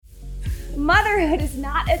Motherhood is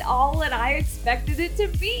not at all what I expected it to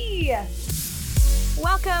be.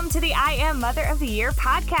 Welcome to the I Am Mother of the Year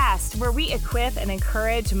podcast, where we equip and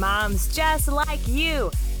encourage moms just like you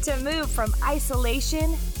to move from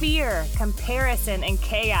isolation, fear, comparison, and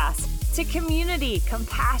chaos to community,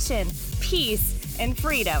 compassion, peace, and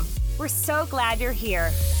freedom. We're so glad you're here.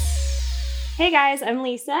 Hey guys, I'm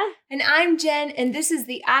Lisa. And I'm Jen, and this is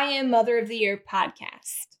the I Am Mother of the Year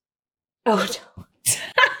podcast. Oh, no.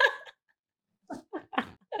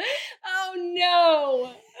 Oh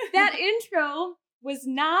no! That intro was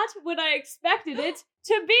not what I expected it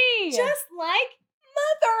to be. Just like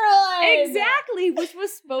motherhood! Exactly, which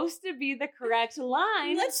was supposed to be the correct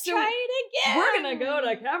line. Let's try it again. We're going to go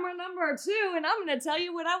to camera number 2, and I'm going to tell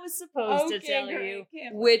you what I was supposed to tell you,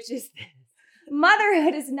 which is this.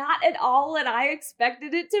 Motherhood is not at all what I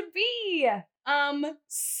expected it to be.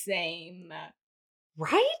 Same.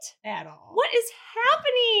 Right? At all. What is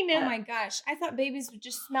happening? Oh my gosh. I thought babies would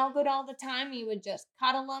just smell good all the time. You would just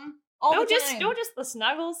cuddle them all the time. No, just the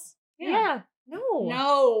snuggles. Yeah. No.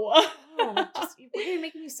 No. You're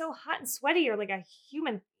making me so hot and sweaty. You're like a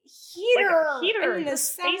human heater. Like a heater. In the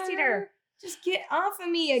space summer. Heater. Just get off of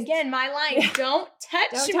me. Again, my line. Don't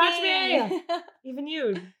touch me. Even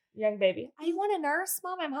you, young baby. You want a nurse,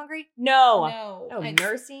 Mom? I'm hungry. No. No. Oh,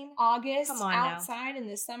 nursing? August, Come on outside in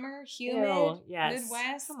the summer, humid,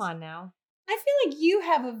 Midwest. Come on now. I feel like you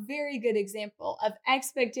have a very good example of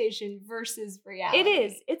expectation versus reality. It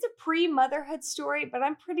is. It's a pre-motherhood story, but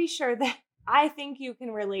I'm pretty sure that I think you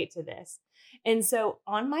can relate to this. And so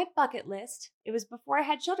on my bucket list, it was before I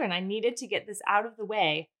had children. I needed to get this out of the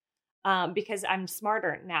way because I'm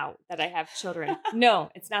smarter now that I have children. No,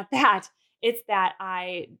 it's not that. It's that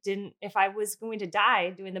if I was going to die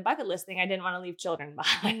doing the bucket list thing, I didn't want to leave children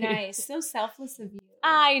behind. Nice. So selfless of you.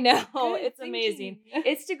 I know. Good it's thinking. amazing.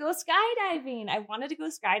 It's to go skydiving. I wanted to go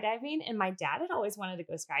skydiving, and my dad had always wanted to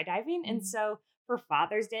go skydiving. And so for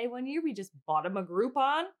Father's Day one year, we just bought him a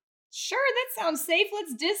Groupon. Sure, that sounds safe.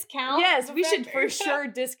 Let's discount. Yes, we should for sure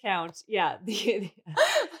discount. Yeah.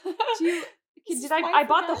 I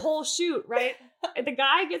bought the whole shoot, right? The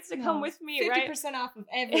guy gets to come with me, 50% right? 50% off of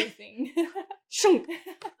everything.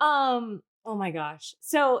 Oh my gosh.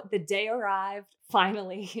 So the day arrived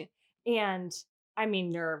finally. And I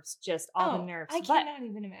mean, nerves, just all the nerves. I cannot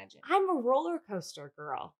even imagine. I'm a roller coaster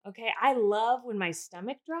girl. Okay. I love when my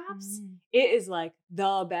stomach drops. It is like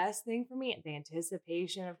the best thing for me. The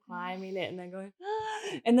anticipation of climbing it and then going,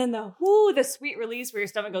 and then the sweet release where your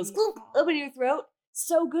stomach goes up in your throat.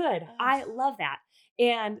 So good. I love that.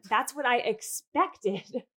 And that's what I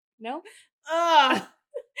expected. No? There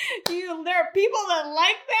are people that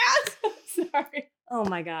like that? Sorry. Oh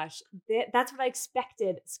my gosh. That's what I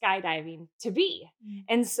expected skydiving to be.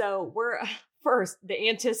 And so the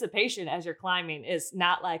anticipation as you're climbing is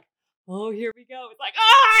not like, oh, here we go. It's like,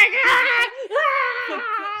 oh my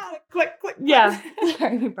God. Click. Yeah.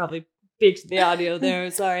 Sorry, we probably peaked the audio there.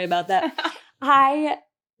 Sorry about that. I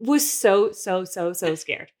was so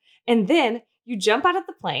scared. And then you jump out of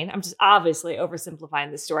the plane. I'm just obviously oversimplifying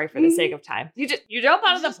the story for the sake of time. You jump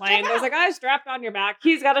out of the plane. There's a guy strapped on your back.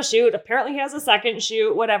 He's got a chute. Apparently he has a second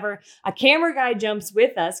chute, whatever. A camera guy jumps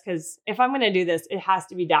with us because if I'm going to do this, it has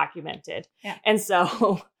to be documented. Yeah. And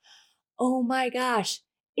so, oh my gosh,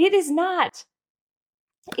 there's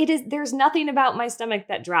nothing about my stomach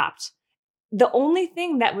that dropped. The only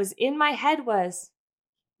thing that was in my head was,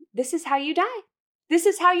 this is how you die. This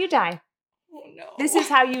is how you die. Oh no. This is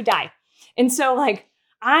how you die. And so like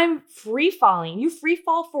I'm free falling. You free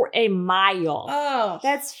fall for a mile. Oh.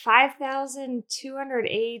 That's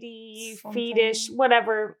 5,280 feet-ish,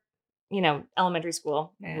 whatever, elementary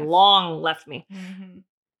school. Yeah. Long left me.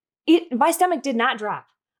 Mm-hmm. My stomach did not drop.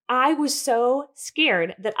 I was so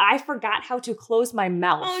scared that I forgot how to close my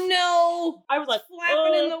mouth. Oh no. I was like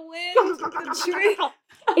flapping in the wind.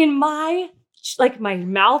 In my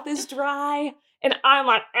mouth is dry. And I'm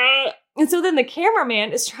like, and so then the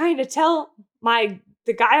cameraman is trying to tell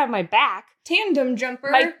the guy on my back. Tandem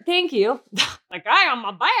jumper. Thank you. The guy on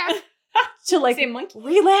my back. To say monkey.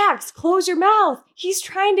 Relax, close your mouth. He's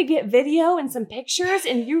trying to get video and some pictures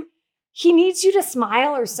and he needs you to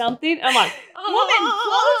smile or something. I'm like, woman,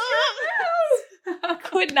 close your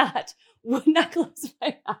mouth. Would not close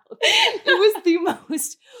my mouth. It was the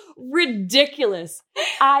most ridiculous.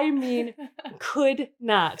 I mean, could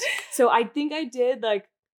not. So I think I did like.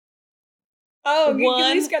 Oh, you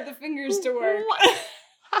at least got the fingers to work.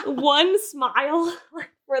 One smile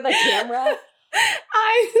for the camera.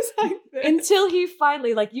 Eyes like this. Until he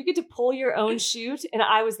finally, you get to pull your own chute. And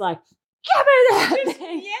I was like, give me that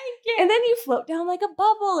thing. Yank it. And then you float down like a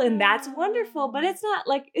bubble. And that's wonderful. But it's not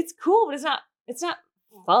it's cool, but it's not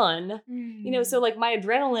fun. You know, so like my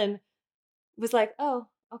adrenaline was like, oh,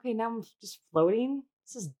 okay, now I'm just floating.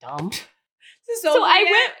 This is dumb. So I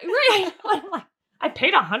went, right. I'm like, I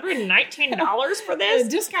paid $119 for this.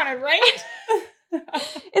 Discounted rate.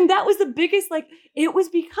 And that was the biggest, like, it was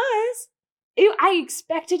because I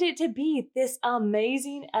expected it to be this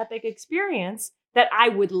amazing, epic experience that I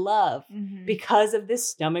would love because of this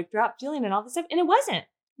stomach drop feeling and all this stuff. And it wasn't.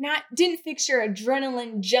 Didn't fix your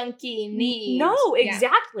adrenaline junkie needs. No,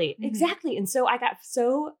 exactly. Yeah. Exactly. And so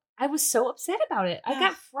I was so upset about it. I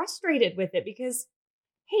got frustrated with it because,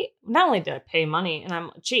 hey, not only did I pay money and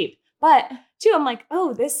I'm cheap, but too, I'm like,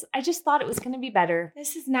 oh, I just thought it was going to be better.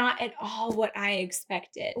 This is not at all what I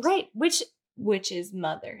expected. Right. Which is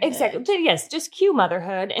motherhood. Exactly. Yes. Just cue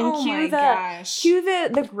motherhood and cue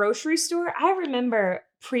the grocery store. I remember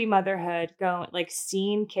pre-motherhood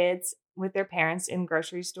seeing kids with their parents in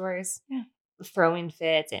grocery stores, throwing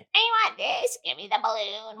fits and I want this, give me the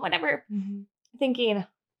balloon, whatever. Thinking,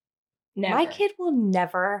 my kid will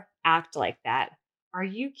never act like that. Are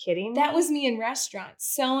you kidding me? That was me in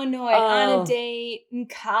restaurants. So annoyed. On a date, in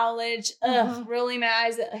college. Rolling my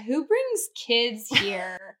eyes. Who brings kids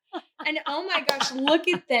here? And oh my gosh, look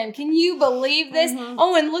at them. Can you believe this?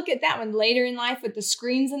 Oh, and look at that one later in life with the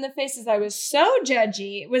screens in the faces. I was so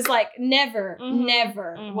judgy. It was like, never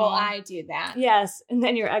will I do that. Yes. And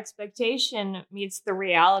then your expectation meets the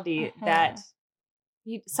reality that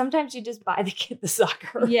sometimes you just buy the kid the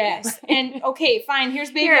soccer. Yes. Right? And okay, fine. Here's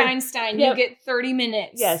Baby Einstein. Yep. You get 30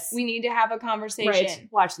 minutes. Yes. We need to have a conversation. Right.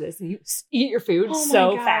 Watch this. You eat your food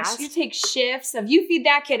fast. You take shifts of you feed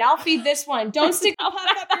that kid. I'll feed this one. Don't stick the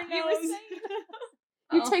pot up your nose.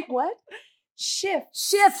 You take what?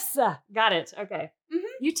 Shifts. Got it. Okay.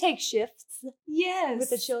 You take shifts. Yes. With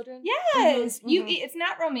the children. Yes. You eat. It's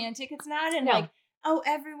not romantic. It's not like, oh,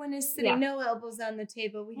 everyone is sitting, no elbows on the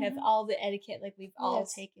table. We have all the etiquette, like we've all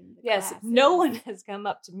taken the classes. No one has come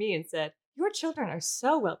up to me and said, your children are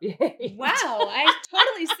so well behaved. Wow, I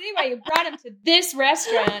totally see why you brought them to this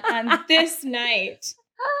restaurant on this night.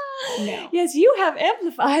 No. Yes, you have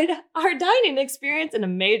amplified our dining experience in a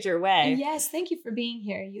major way. Yes, thank you for being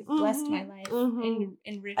here. You've blessed my life and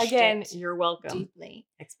enriched Again, it. you're welcome. Deeply.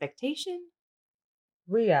 Expectation,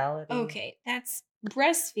 reality. Okay, that's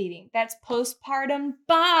breastfeeding. That's postpartum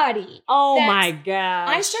body. My gosh.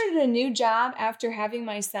 I started a new job after having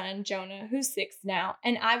my son, Jonah, who's 6 now.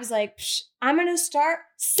 And I was like, I'm going to start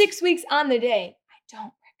 6 weeks on the day. I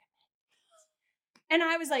don't recommend. And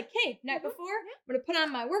I was like, hey, night before, I'm going to put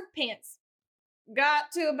on my work pants.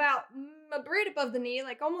 Got to about right above the knee,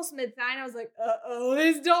 like almost mid-thigh. And I was like,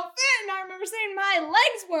 this don't fit. And I remember saying my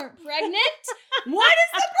legs weren't pregnant. What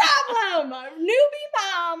is the problem? A newbie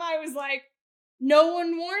mom. I was like, no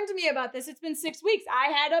one warned me about this. It's been 6 weeks.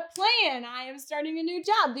 I had a plan. I am starting a new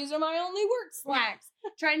job. These are my only work slacks.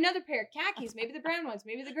 Try another pair of khakis, maybe the brown ones,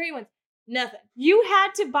 maybe the gray ones. Nothing. You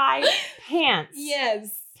had to buy pants.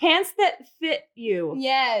 Yes. Pants that fit you.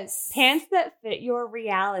 Yes. Pants that fit your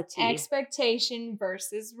reality. Expectation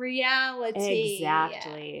versus reality.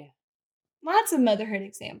 Exactly. Lots of motherhood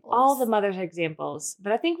examples. All the motherhood examples.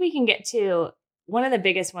 But I think we can get to one of the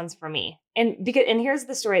biggest ones for me. And here's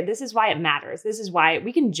the story. This is why it matters. This is why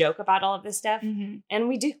we can joke about all of this stuff. And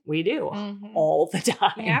we do all the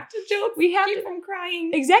time. We have to joke. We have keep from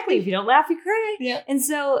crying. Exactly. If you don't laugh, you cry. Yeah. And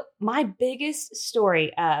so my biggest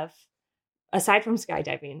story aside from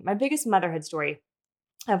skydiving, my biggest motherhood story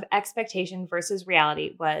of expectation versus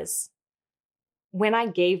reality was when I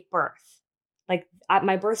gave birth. Like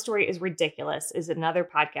my birth story is ridiculous, is another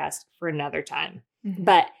podcast for another time.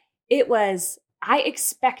 But it was, I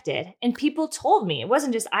expected, and people told me, it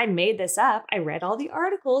wasn't just I made this up. I read all the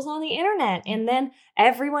articles on the internet. And then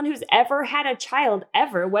everyone who's ever had a child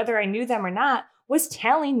ever, whether I knew them or not, was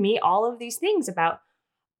telling me all of these things about,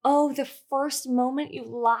 the first moment you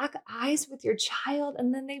lock eyes with your child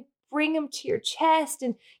and then they bring them to your chest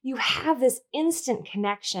and you have this instant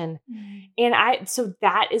connection. And so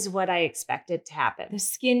that is what I expected to happen. The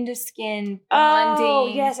skin to skin bonding. Oh,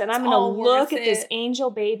 yes. And I'm going to look at this angel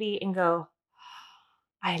baby and go,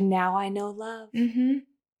 I know love.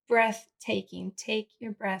 Breathtaking. Take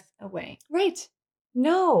your breath away. Right.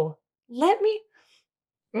 No. Let me.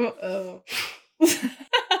 Uh-oh.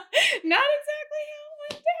 Not exactly how it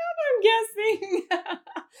went down, I'm guessing.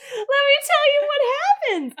 Let me tell you what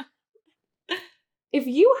happened. If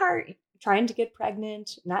you are trying to get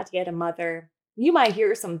pregnant, not to get a mother, you might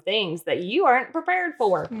hear some things that you aren't prepared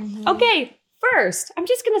for. Okay, first, I'm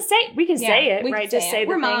just going to say, we can say it, right? Just say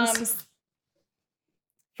the things. Moms.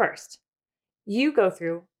 First, you go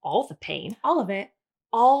through all the pain. All of it.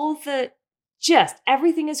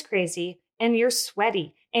 Everything is crazy and you're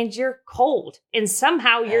sweaty and you're cold and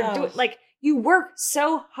somehow you're Oh. doing like you work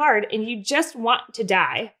so hard and you just want to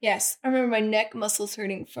die. Yes. I remember my neck muscles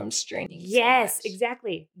hurting from straining. Yes, so much.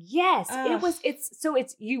 exactly. Yes. Ugh.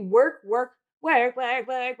 It's you work.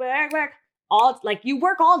 All like you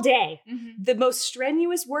work all day. Mhm. The most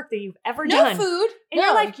strenuous work that you've ever No done. food. And no,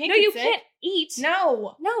 you're like, you no, can't you get sick. can't eat.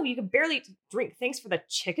 No. No, you can barely drink. Thanks for the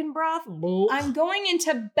chicken broth. I'm going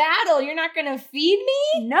into battle. You're not going to feed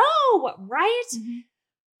me? No, right? Mm-hmm.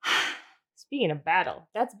 Speaking of battle,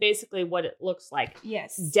 that's basically what it looks like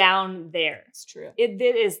Yes. down there. It's true.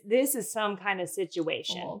 This is some kind of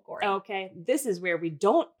situation. A little gory. Okay, this is where we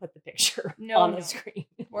don't put the picture No, on no. the screen.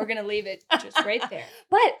 We're going to leave it just right there.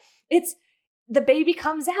 But it's the baby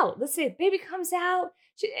comes out. Let's say the baby comes out.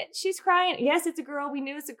 She's crying. Yes, it's a girl. We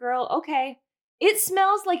knew it's a girl. Okay. It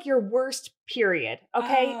smells like your worst period.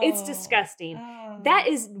 Okay. It's Oh. disgusting. Oh. That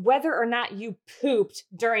is whether or not you pooped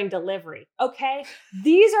during delivery. Okay.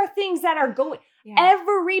 These are things that are going, Yeah.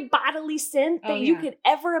 every bodily sin that Oh, you yeah. could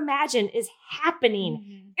ever imagine is happening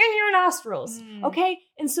Mhm. in your nostrils. Mm. Okay.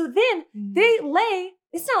 And so then Mhm. they lay,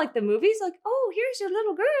 it's not like the movies, like, oh, here's your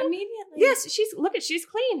little girl. Immediately. Yes, she's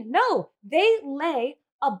clean. No, they lay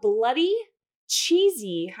a bloody,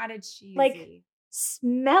 cheesy, Cottage cheese. like,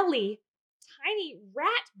 smelly, tiny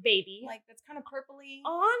rat baby like that's kind of purpley.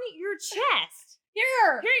 on your chest.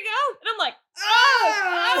 Here. Here you go. And I'm like,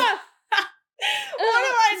 Ah! What do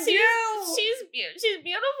I do? She's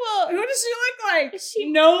beautiful. Who does she look like?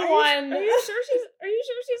 She, No are you- one. Are you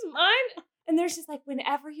sure she's mine? And there's just like,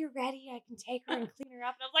 whenever you're ready, I can take her and clean her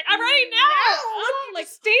up. And I was like, I'm ready now. Oh, I'm like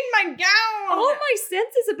stained my gown. all my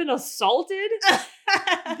senses have been assaulted.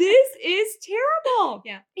 This is terrible.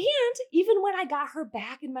 Yeah. And even when I got her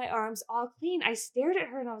back in my arms all clean, I stared at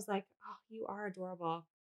her and I was like, oh, you are adorable.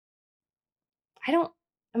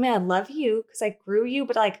 I love you because I grew you,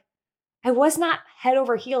 but like, I was not head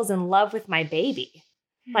over heels in love with my baby.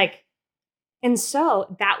 Like, and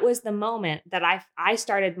so that was the moment that I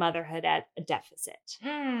started motherhood at a deficit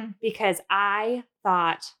Mm. because I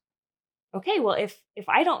thought, okay, well, if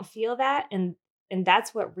I don't feel that and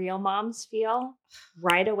that's what real moms feel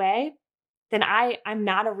right away, then I'm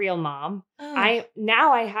not a real mom. Oh. I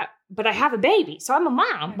have a baby, so I'm a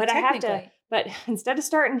mom, but I have to. Technically. But instead of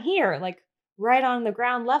starting here, like right on the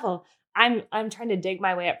ground level, I'm trying to dig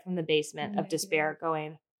my way up from the basement Oh of my despair,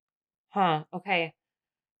 going, okay,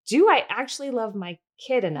 do I actually love my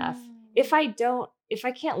kid enough? If I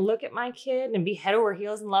can't look at my kid and be head over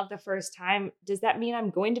heels in love the first time, does that mean I'm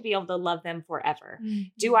going to be able to love them forever?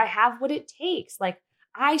 Mhm. Do I have what it takes? Like,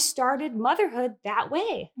 I started motherhood that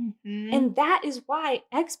way. Mhm. And that is why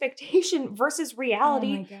expectation versus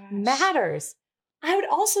reality Oh my gosh. matters. I would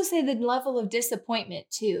also say the level of disappointment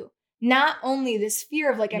too. Not only this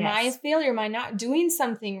fear of like, am I a Yes. failure? Am I not doing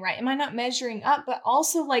something right? Am I not measuring up? But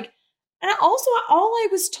also like, and also all I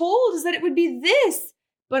was told is that it would be this,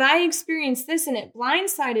 but I experienced this and it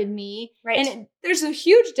blindsided me. Right. And there's a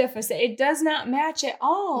huge deficit. It does not match at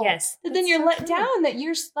all. Yes. But then that's you're so let true. down that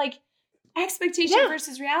you're like expectation Yeah.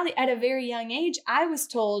 versus reality. At a very young age, I was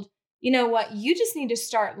told, you know what, you just need to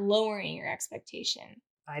start lowering your expectation.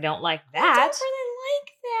 I don't like I that. don't really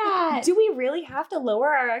like that. Do we really have to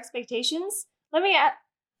lower our expectations? Let me ask,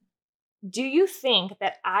 do you think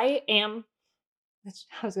that I am,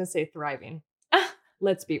 I was going to say thriving.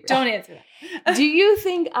 Let's be real. Don't answer that. Do you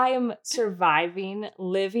think I am surviving,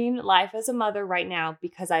 living life as a mother right now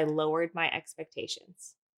because I lowered my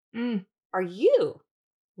expectations? Mm. Are you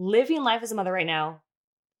living life as a mother right now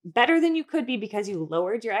better than you could be because you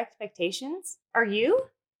lowered your expectations? Are you?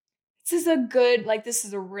 This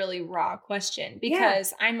is a really raw question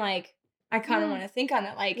because I'm like, I kind of Yeah. want to think on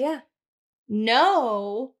it. Like, Yeah.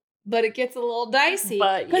 no, but it gets a little dicey.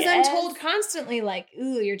 But Because yes. I'm told constantly, like,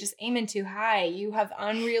 ooh, you're just aiming too high. You have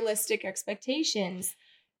unrealistic expectations.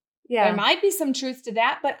 Yeah. There might be some truth to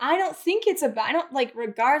that, but I don't think it's about, I don't like,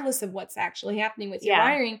 regardless of what's actually happening with your Yeah.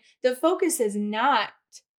 wiring, the focus is not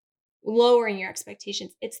lowering your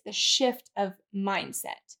expectations. It's the shift of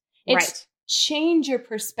mindset. It's Right. change your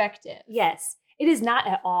perspective. Yes. It is not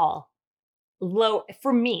at all low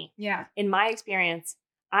for me. Yeah. In my experience,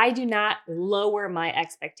 I do not lower my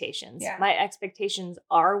expectations. Yeah. My expectations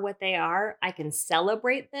are what they are. I can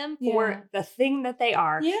celebrate them for Yeah. the thing that they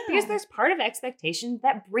are. Yeah. Because there's part of expectation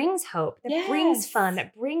that brings hope, that brings Yes. fun,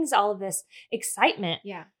 that brings all of this excitement.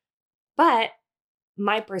 Yeah. But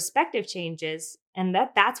my perspective changes. And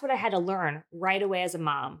that's what I had to learn right away as a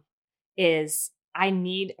mom is I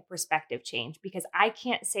need a perspective change because I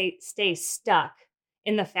can't stay stuck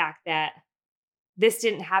in the fact that this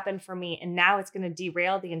didn't happen for me and now it's going to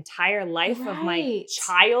derail the entire life of my Right.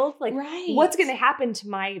 child. Like, Right. what's going to happen to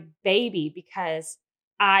my baby because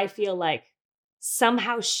I feel like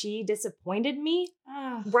somehow she disappointed me,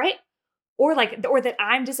 Oh, right? Or that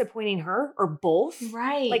I'm disappointing her, or both.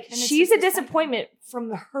 right. Like And it's she's just a the cycle. disappointment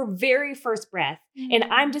from her very first breath. And Mhm.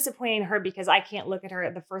 I'm disappointing her because I can't look at her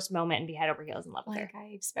at the first moment and be head over heels in love with her. like I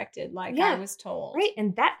expected, like Yeah. I was told. Right.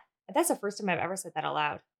 And that's the first time I've ever said that out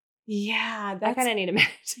loud. Yeah, I kind of need a minute.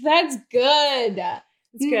 that's good.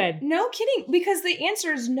 It's good. No kidding. Because the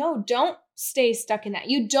answer is no, don't stay stuck in that.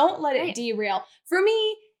 You don't let it Right. derail. For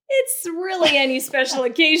me, it's really any special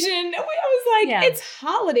occasion. I was like, Yeah. it's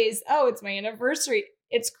holidays. Oh, it's my anniversary.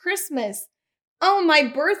 It's Christmas. Oh, my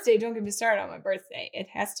birthday. Don't get me started on my birthday. It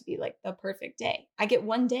has to be like the perfect day. I get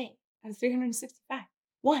one day out of 365.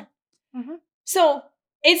 One. Mhm. So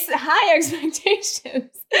it's high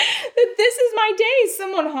expectations that this is my day.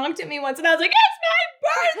 Someone honked at me once and I was like, it's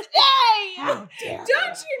my birthday. How dare Don't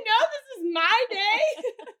you know this is my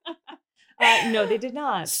day? No, they did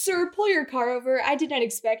not. Sir, pull your car over. I did not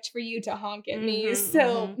expect for you to honk at me. Mhm, So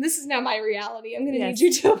mhm. this is now my reality. I'm going to Yes. need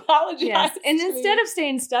you to apologize. Yes. And to instead me. of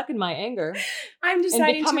staying stuck in my anger I'm and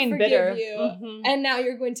deciding becoming to forgive bitter, you. mhm, And now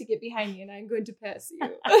you're going to get behind me and I'm going to pass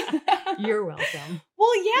you. you're welcome.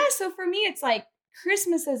 Well, yeah. So for me, it's like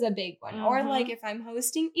Christmas is a big one. Or Mhm. like if I'm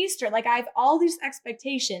hosting Easter, like I have all these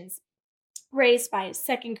expectations raised by a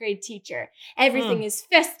second grade teacher. Everything is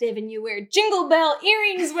festive and you wear jingle bell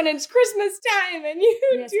earrings when it's Christmas time and you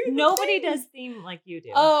Yes. do the Nobody things. does theme like you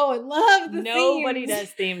do. Oh, I love the Nobody themes. does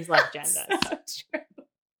themes like Jen does. So true.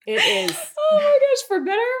 It is. Oh my gosh, for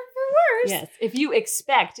better or for worse. Yes. If you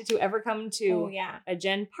expect to ever come to Oh yeah. a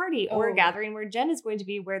Jen party or a Oh. gathering where Jen is going to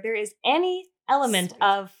be, where there is any element Slight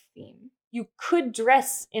of theme. you could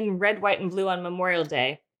dress in red, white, and blue on Memorial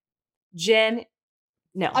Day, Jen,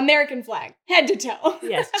 no. American flag, head to toe.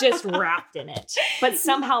 Yes, just wrapped in it, but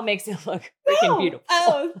somehow makes it look freaking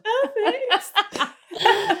beautiful. Thanks.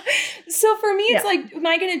 So for me, it's Yeah. like, am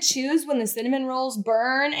I going to choose when the cinnamon rolls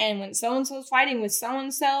burn and when so-and-so's fighting with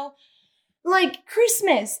so-and-so? Like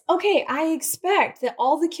Christmas. Okay, I expect that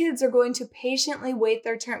all the kids are going to patiently wait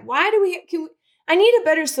their turn. Why do I need a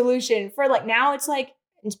better solution for like now it's like,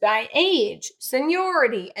 it's by age,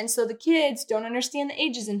 seniority. And so the kids don't understand the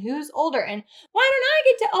ages and who's older. And why don't I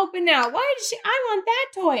get to open now? Why does I want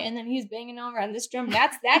that toy? And then he's banging over on this drum.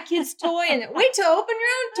 That's that kid's toy. And then wait to open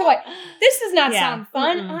your own toy. This does not Yeah. sound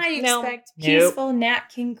fun. Mm-mm. I No. expect Nope. peaceful Nat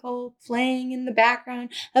King Cole playing in the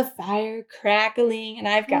background, a fire crackling, and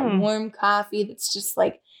I've got warm coffee that's just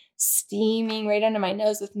like steaming right under my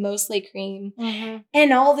nose with mostly cream. Mhm.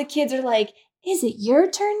 And all the kids are like, is it your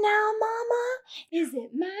turn now, Mama? Is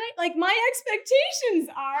it mine? Like, my expectations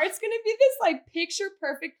are it's going to be this, like, picture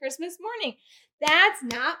perfect Christmas morning. That's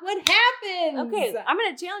not what happens. Okay, I'm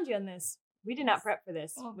going to challenge you on this. We did not prep for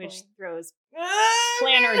this, Oh, which boy. throws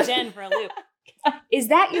Planner Jen for a loop. Is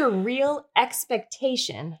that your real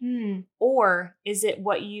expectation, or is it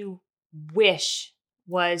what you wish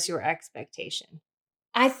was your expectation?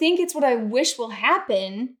 I think it's what I wish will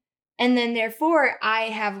happen. And then, therefore, I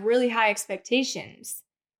have really high expectations.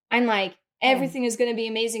 I'm like, everything is going to be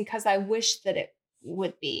amazing because I wish that it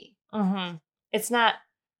would be. Mm-hmm. It's not,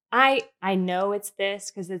 I know it's this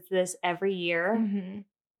because it's this every year. Mm-hmm.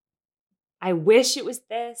 I wish it was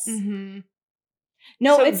this. Mm-hmm.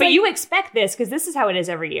 No, So- it's but like, you expect this because this is how it is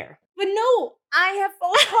every year. but no, I have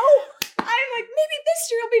full hope. I'm like, maybe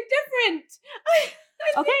this year will be different.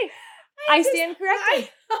 Okay, I stand corrected.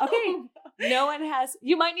 I Okay. No one has,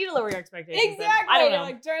 you might need to lower your expectations. then. Exactly. I don't know.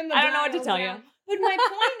 Like, turn the I don't know what to dials tell down. you. But my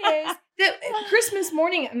point is that Christmas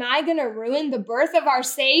morning, am I going to ruin the birth of our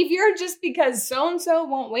Savior just because so-and-so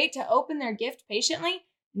won't wait to open their gift patiently?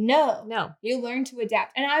 No. No. You learn to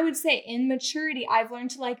adapt. And I would say in maturity, I've learned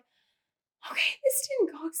to like, okay, this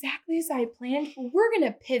didn't go exactly as I planned, but we're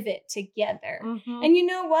going to pivot together. Mhm. And you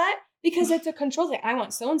know what? Because it's a control thing. I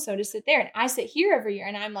want so-and-so to sit there and I sit here every year.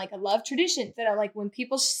 And I'm like, I love traditions that are like when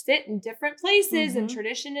people sit in different places and Mhm.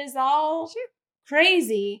 tradition is all Sure.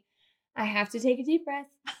 crazy. I have to take a deep breath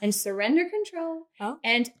and surrender control Oh.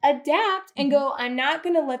 and adapt and Mhm. go, I'm not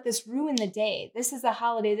going to let this ruin the day. This is a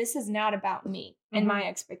holiday. This is not about me and my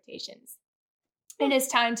expectations. It is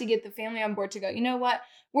time to get the family on board to go, you know what?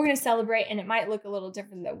 We're going to celebrate. And it might look a little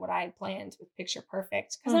different than what I had planned with Picture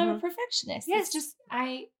Perfect because I'm a perfectionist. Yes. It's just,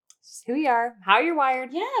 It's who you are, how you're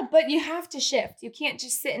wired. yeah, but you have to shift. You can't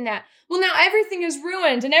just sit in that. Well, now everything is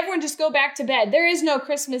ruined and everyone just go back to bed. There is no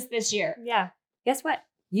Christmas this year. Yeah. Guess what?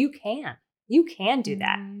 You can. You can do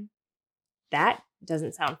that. Mm-hmm. That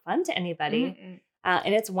doesn't sound fun to anybody. Mm-mm.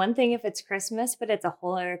 And it's one thing if it's Christmas, but it's a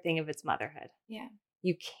whole other thing if it's motherhood. Yeah.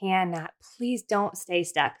 You cannot, please don't stay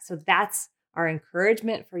stuck. So that's our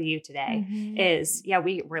encouragement for you today Mhm. is, yeah,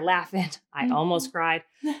 we're laughing. I Mhm. almost cried.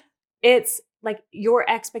 It's like your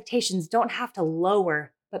expectations don't have to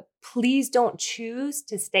lower, but please don't choose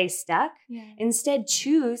to stay stuck. Yeah. Instead,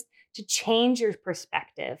 choose to change your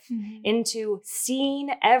perspective Mhm. into seeing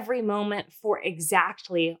every moment for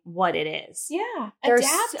exactly what it is. Yeah. There's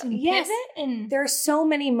Adapt and yes. pivot and There are so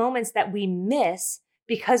many moments that we miss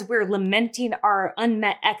because we're lamenting our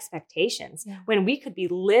unmet expectations Yeah. when we could be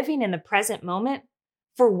living in the present moment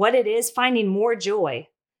for what it is, finding more joy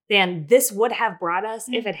than this would have brought us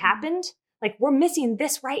if it Mhm. happened. Like we're missing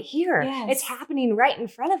this right here. Yes. It's happening right in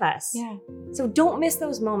front of us. Yeah. So don't miss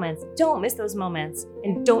those moments. Don't miss those moments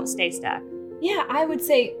and don't stay stuck. Yeah, I would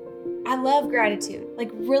say I love gratitude. Like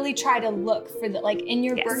really try to look for the, like in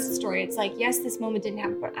your Yes. birth story, it's like, yes, this moment didn't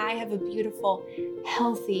happen, but I have a beautiful,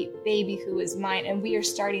 healthy baby who is mine and we are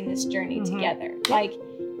starting this journey Mhm. together. Like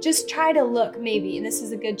just try to look maybe, and this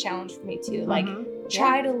is a good challenge for me too. Like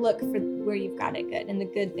try to look for where you've got it good and the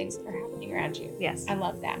good things that are happening around you. Yes. I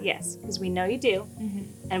love that. Yes, because we know you do. Mhm.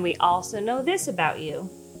 And we also know this about you.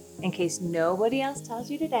 In case nobody else tells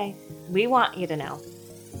you today, we want you to know.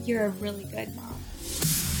 You're a really good mom.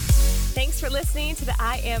 Thanks for listening to the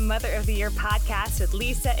I Am Mother of the Year podcast with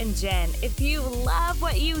Lisa and Jen. If you love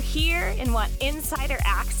what you hear and want insider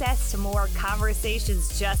access to more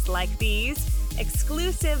conversations just like these,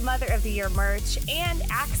 exclusive Mother of the Year merch, and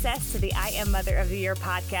access to the I Am Mother of the Year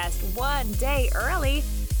podcast one day early,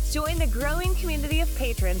 join the growing community of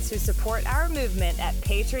patrons who support our movement at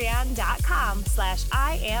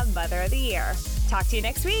patreon.com/I Am Mother of the Year. Talk to you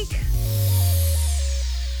next week.